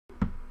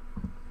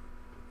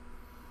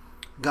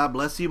God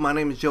bless you. My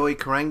name is Joey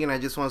Karangan. I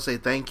just want to say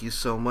thank you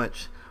so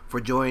much for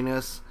joining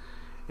us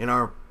in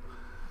our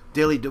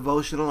daily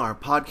devotional, our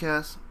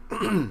podcast.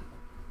 I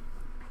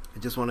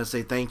just want to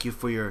say thank you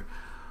for your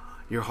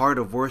heart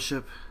of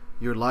worship,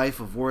 your life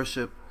of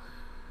worship,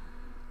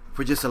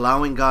 for just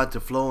allowing God to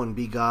flow and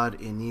be God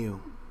in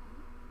you.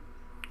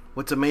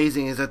 What's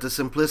amazing is that the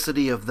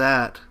simplicity of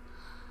that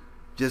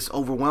just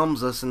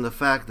overwhelms us in the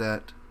fact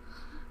that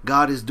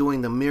God is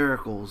doing the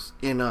miracles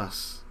in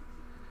us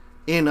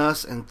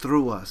and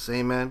through us.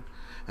 Amen.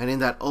 And in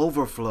that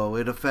overflow,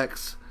 it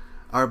affects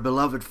our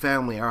beloved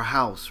family, our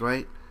house,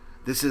 right?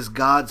 This is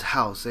God's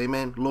house.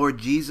 Amen. Lord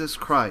Jesus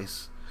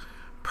Christ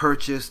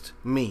purchased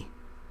me.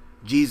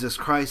 Jesus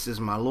Christ is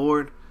my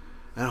Lord.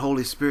 And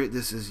Holy Spirit,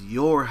 this is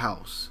your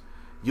house,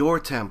 your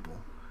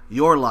temple,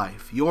 your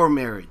life, your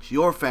marriage,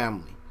 your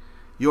family,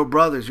 your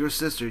brothers, your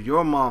sisters,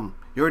 your mom,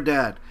 your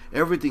dad.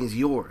 Everything's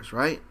yours,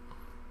 right?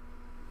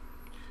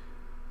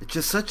 It's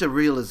just such a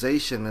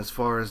realization as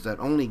far as that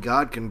only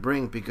God can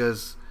bring,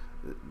 because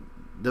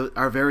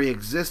our very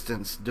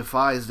existence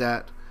defies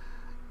that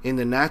in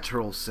the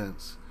natural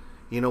sense.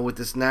 You know, with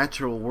this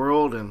natural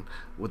world and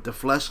with the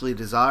fleshly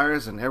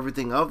desires and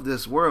everything of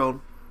this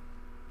world,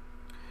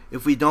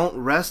 if we don't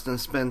rest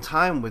and spend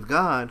time with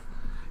God,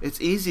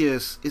 it's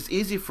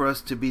easy for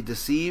us to be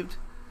deceived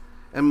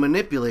and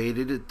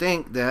manipulated to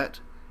think that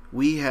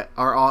we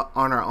are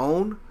on our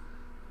own,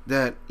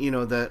 that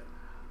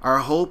our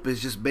hope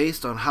is just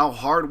based on how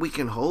hard we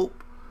can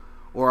hope,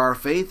 or our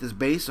faith is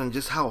based on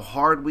just how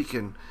hard we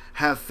can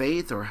have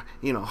faith, or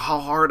how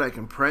hard I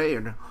can pray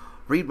or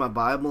read my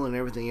Bible and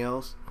everything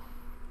else.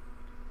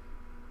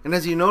 And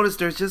as you notice,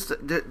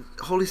 the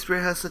Holy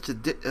Spirit has such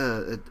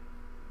a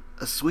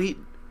sweet,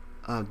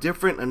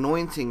 different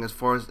anointing as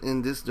far as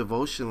in this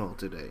devotional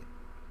today.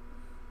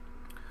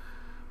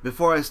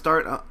 Before I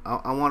start,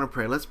 I want to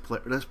pray. Let's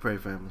pray,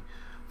 family.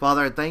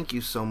 Father, I thank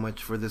you so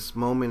much for this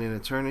moment in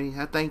eternity.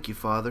 I thank you,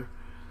 Father,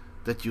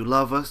 that you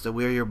love us, that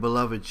we are your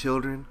beloved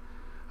children.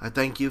 I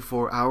thank you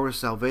for our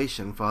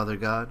salvation, Father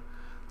God,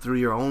 through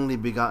your only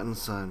begotten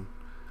Son,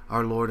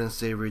 our Lord and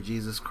Savior,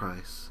 Jesus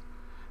Christ.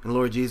 And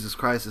Lord Jesus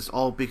Christ, it's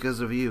all because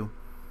of you.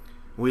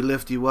 We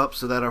lift you up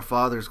so that our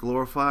Father is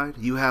glorified.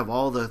 You have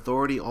all the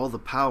authority, all the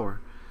power,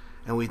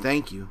 and we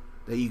thank you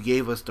that you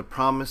gave us the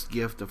promised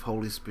gift of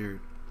Holy Spirit.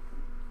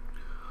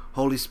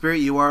 Holy Spirit,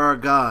 you are our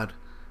God.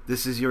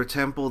 This is your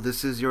temple.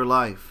 This is your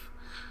life.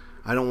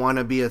 I don't want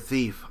to be a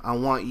thief. I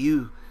want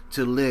you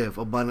to live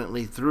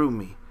abundantly through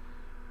me,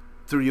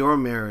 through your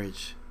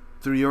marriage,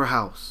 through your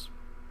house.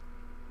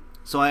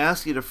 So I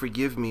ask you to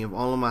forgive me of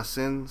all of my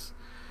sins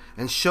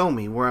and show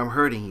me where I'm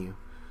hurting you.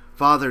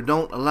 Father,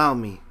 don't allow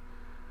me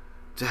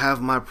to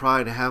have my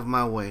pride and have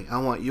my way. I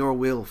want your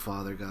will,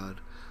 Father God,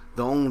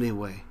 the only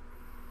way.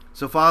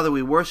 So, Father,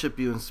 we worship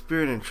you in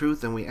spirit and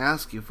truth, and we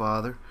ask you,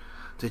 Father,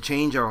 to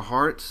change our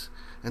hearts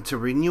and to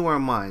renew our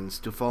minds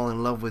to fall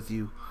in love with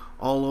you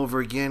all over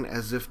again,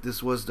 as if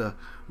this was the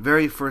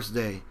very first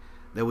day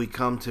that we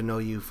come to know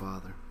you,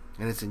 Father.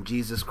 And it's in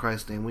Jesus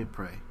Christ's name we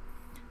pray.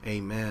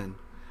 Amen.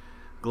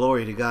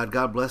 Glory to God.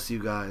 God bless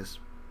you guys.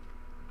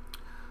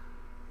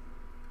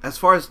 As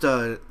far as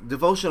the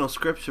devotional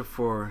scripture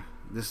for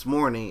this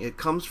morning, it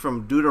comes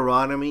from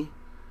Deuteronomy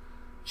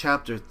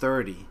chapter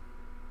 30,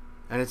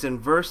 and it's in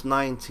verse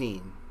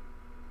 19.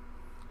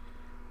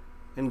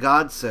 And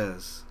God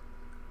says,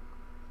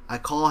 I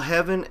call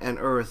heaven and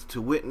earth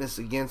to witness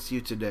against you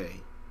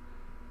today,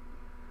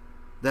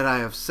 that I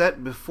have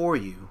set before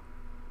you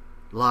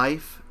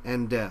life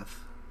and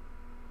death,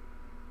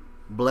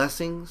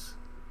 blessings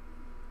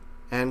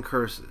and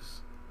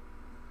curses.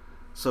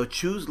 So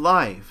choose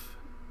life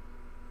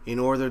in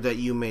order that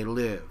you may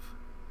live,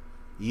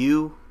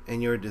 you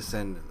and your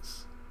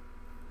descendants.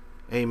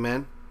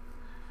 Amen.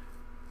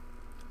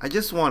 I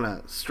just want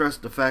to stress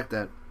the fact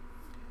that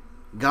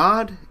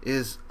God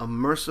is a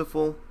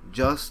merciful,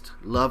 just,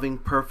 loving,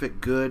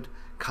 perfect, good,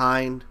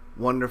 kind,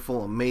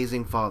 wonderful,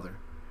 amazing Father.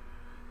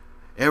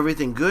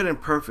 Everything good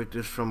and perfect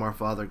is from our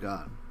Father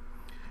God.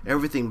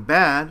 Everything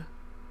bad,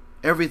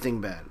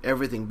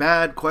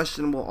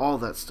 questionable, all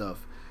that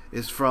stuff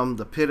is from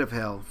the pit of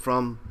hell,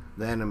 from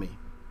the enemy.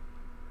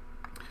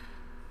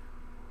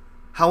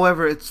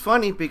 However, it's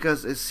funny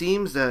because it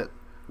seems that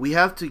we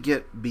have to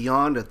get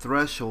beyond a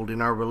threshold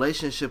in our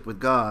relationship with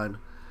God.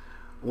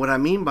 What I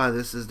mean by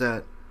this is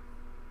that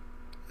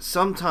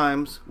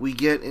sometimes we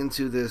get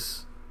into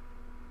this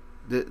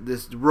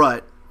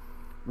rut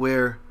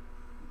where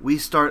we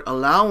start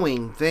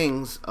allowing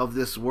things of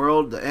this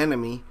world, the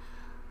enemy,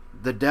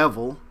 the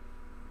devil,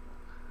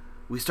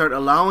 we start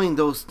allowing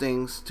those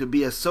things to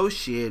be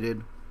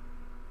associated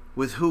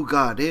with who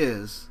God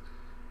is,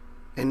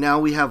 and now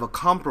we have a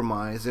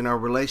compromise in our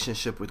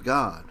relationship with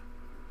God.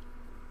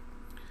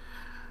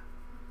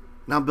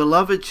 Now,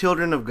 beloved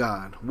children of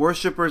God,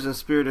 worshipers in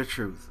spirit of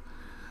truth,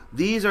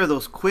 these are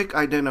those quick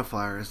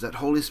identifiers that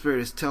Holy Spirit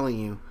is telling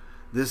you,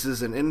 this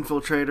is an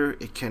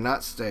infiltrator, it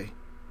cannot stay.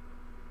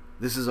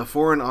 This is a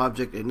foreign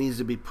object, it needs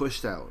to be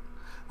pushed out.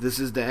 This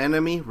is the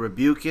enemy,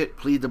 rebuke it,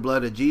 plead the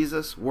blood of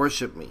Jesus,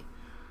 worship me.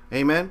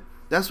 Amen?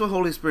 That's what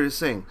Holy Spirit is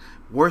saying.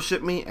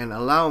 Worship me and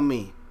allow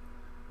me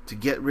to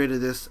get rid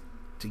of this,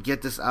 to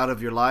get this out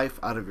of your life,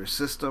 out of your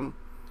system.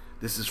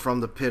 This is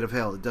from the pit of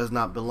hell. It does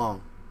not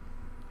belong.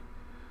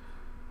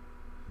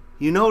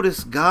 You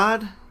notice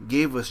God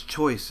gave us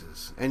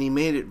choices, and he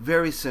made it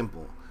very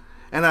simple.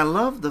 And I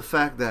love the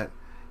fact that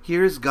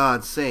here's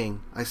God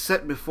saying, I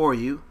set before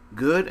you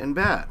good and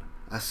bad.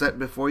 I set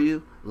before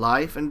you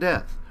life and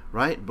death,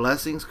 right?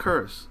 Blessings,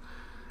 curse.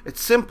 It's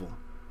simple,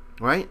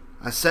 right?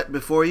 I set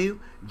before you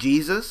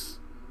Jesus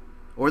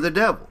or the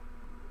devil,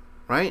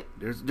 right?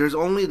 There's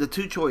only the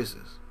two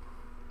choices,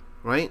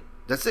 right?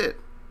 That's it.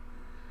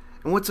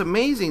 And what's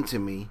amazing to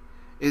me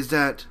is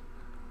that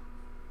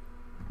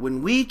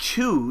when we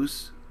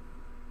choose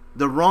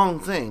the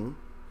wrong thing,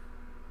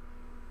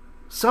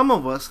 some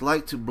of us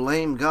like to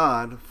blame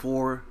God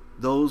for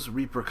those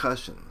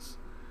repercussions.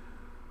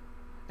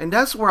 And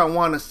that's where I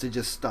want us to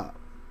just stop.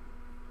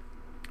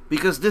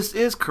 Because this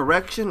is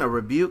correction, a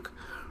rebuke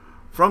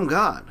from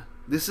God.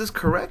 This is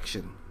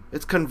correction.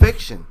 It's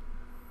conviction.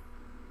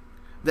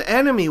 The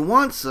enemy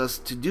wants us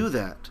to do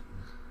that,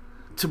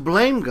 to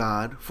blame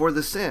God for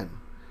the sin.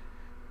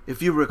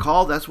 If you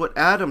recall, that's what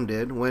Adam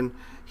did when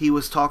he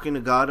was talking to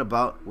God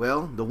about,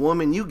 well, the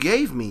woman you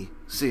gave me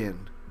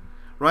sinned,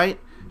 right?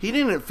 He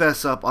didn't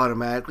fess up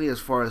automatically as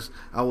far as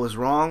I was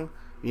wrong.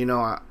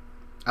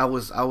 I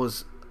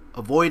was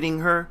avoiding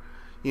her.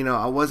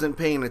 I wasn't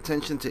paying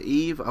attention to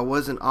Eve. I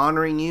wasn't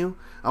honoring you.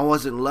 I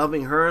wasn't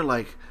loving her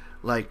like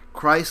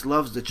Christ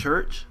loves the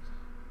church,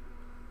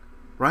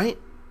 right?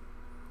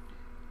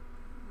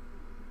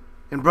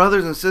 And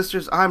brothers and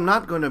sisters, I'm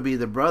not going to be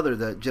the brother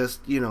that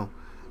just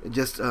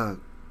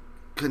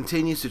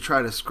continues to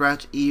try to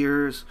scratch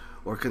ears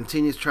or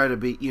continues to try to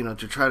be,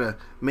 to try to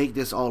make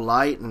this all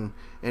light and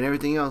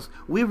everything else.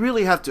 We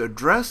really have to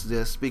address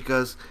this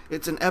because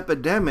it's an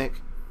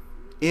epidemic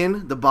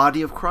in the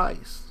body of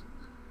Christ.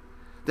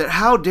 That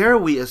how dare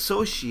we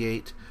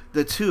associate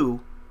the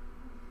two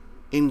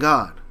in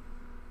God?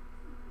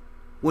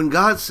 When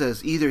God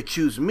says either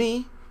choose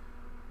me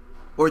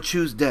or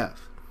choose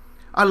death.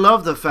 I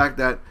love the fact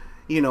that,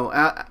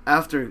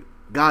 after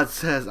God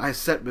says, I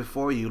set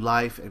before you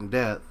life and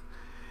death,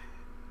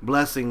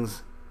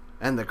 blessings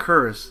and the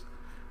curse,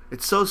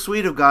 it's so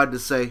sweet of God to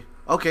say,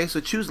 okay, so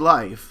choose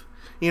life.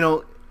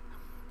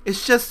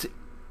 It's just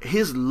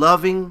his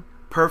loving,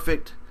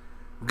 perfect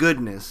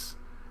goodness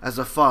as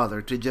a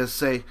father to just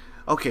say,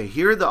 okay,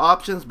 here are the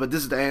options, but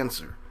this is the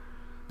answer.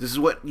 This is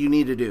what you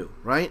need to do,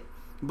 right?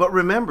 But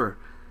remember,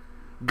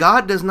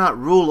 God does not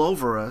rule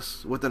over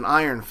us with an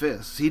iron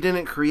fist. He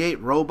didn't create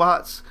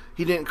robots.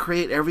 He didn't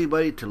create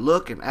everybody to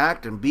look and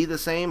act and be the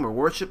same or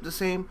worship the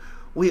same.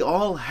 We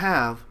all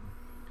have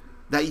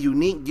that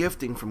unique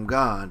gifting from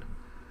God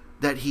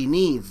that he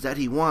needs, that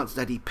he wants,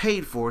 that he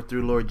paid for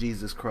through Lord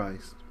Jesus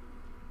Christ.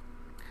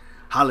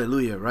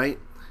 Hallelujah, right?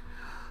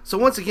 So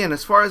once again,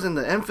 as far as in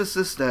the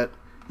emphasis that,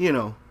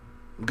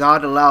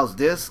 God allows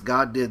this,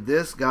 God did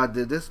this, God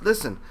did this.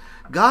 Listen,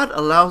 God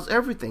allows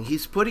everything.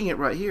 He's putting it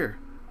right here.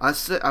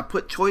 I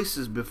put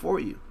choices before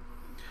you.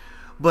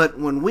 But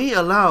when we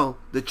allow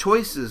the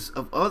choices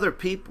of other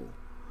people,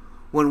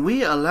 when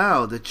we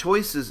allow the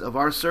choices of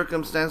our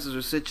circumstances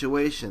or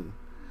situation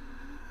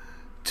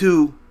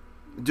to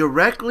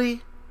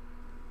directly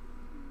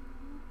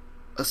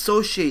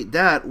associate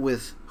that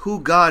with who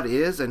God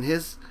is and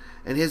his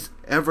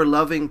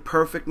ever-loving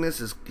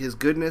perfectness, his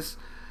goodness,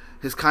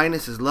 his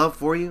kindness, his love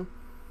for you,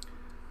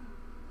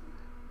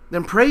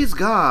 then praise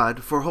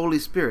God for Holy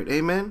Spirit.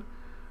 Amen?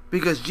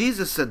 Because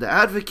Jesus said the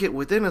advocate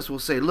within us will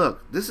say,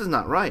 look, this is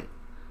not right.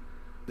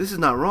 This is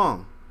not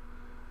wrong.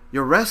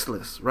 You're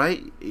restless,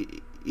 right?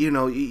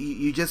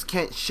 You just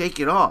can't shake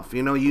it off.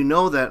 You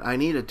know that I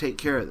need to take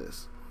care of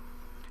this.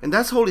 And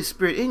that's Holy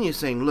Spirit in you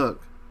saying,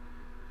 look,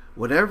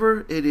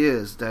 whatever it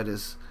is that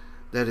is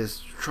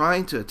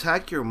trying to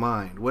attack your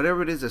mind,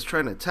 whatever it is that's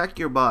trying to attack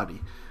your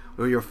body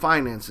or your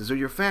finances or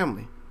your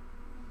family,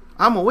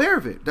 I'm aware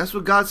of it. That's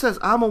what God says.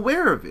 I'm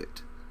aware of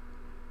it.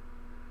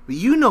 But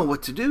you know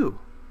what to do.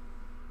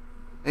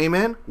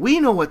 Amen? We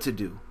know what to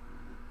do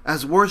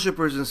as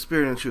worshipers in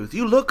spirit and truth.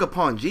 You look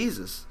upon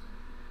Jesus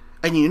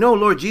and you know,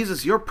 Lord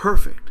Jesus, you're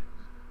perfect.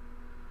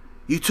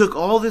 You took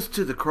all this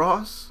to the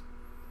cross.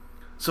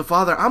 So,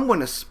 Father, I'm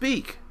going to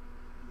speak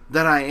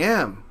that I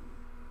am.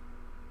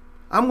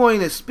 I'm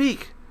going to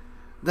speak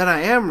that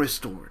I am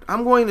restored.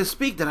 I'm going to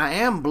speak that I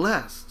am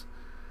blessed.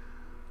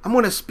 I'm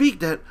going to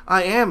speak that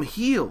I am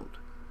healed.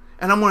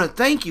 And I'm going to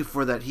thank you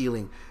for that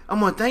healing.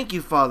 I'm going to thank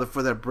you, Father,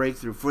 for that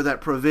breakthrough, for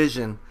that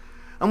provision.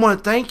 I'm going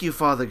to thank you,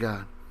 Father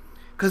God.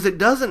 Because it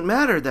doesn't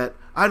matter that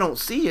I don't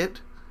see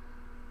it.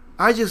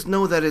 I just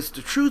know that it's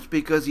the truth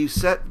because you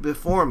set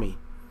before me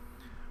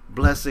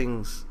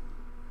blessings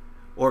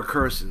or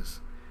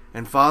curses.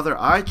 And Father,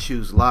 I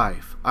choose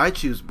life. I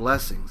choose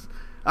blessings.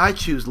 I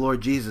choose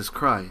Lord Jesus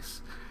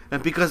Christ.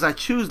 And because I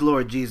choose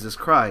Lord Jesus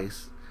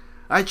Christ,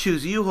 I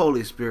choose you,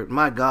 Holy Spirit,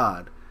 my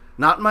God.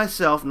 Not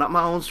myself, not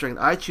my own strength.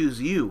 I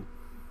choose you.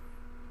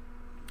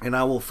 And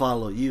I will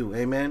follow you.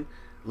 Amen.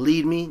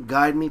 Lead me,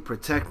 guide me,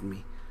 protect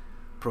me.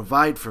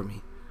 Provide for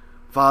me.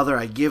 Father,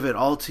 I give it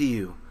all to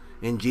you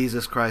in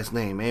Jesus Christ's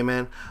name.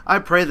 Amen. I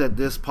pray that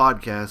this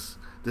podcast,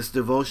 this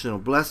devotional,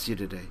 bless you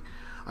today.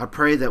 I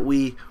pray that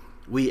we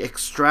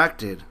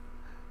extracted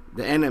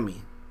the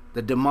enemy,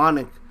 the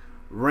demonic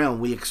realm.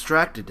 We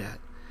extracted that.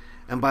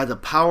 And by the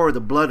power of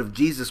the blood of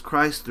Jesus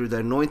Christ, through the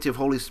anointing of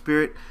Holy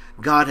Spirit,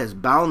 God has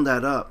bound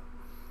that up.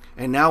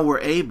 And now we're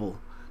able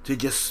to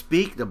just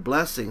speak the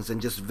blessings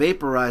and just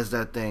vaporize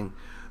that thing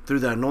through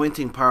the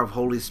anointing power of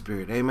Holy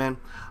Spirit. Amen.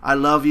 I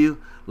love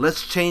you.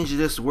 Let's change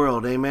this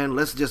world. Amen.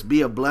 Let's just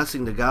be a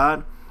blessing to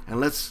God, and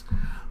let's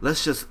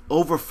just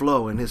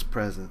overflow in His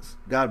presence.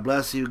 God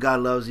bless you.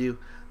 God loves you.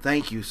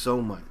 Thank you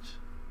so much.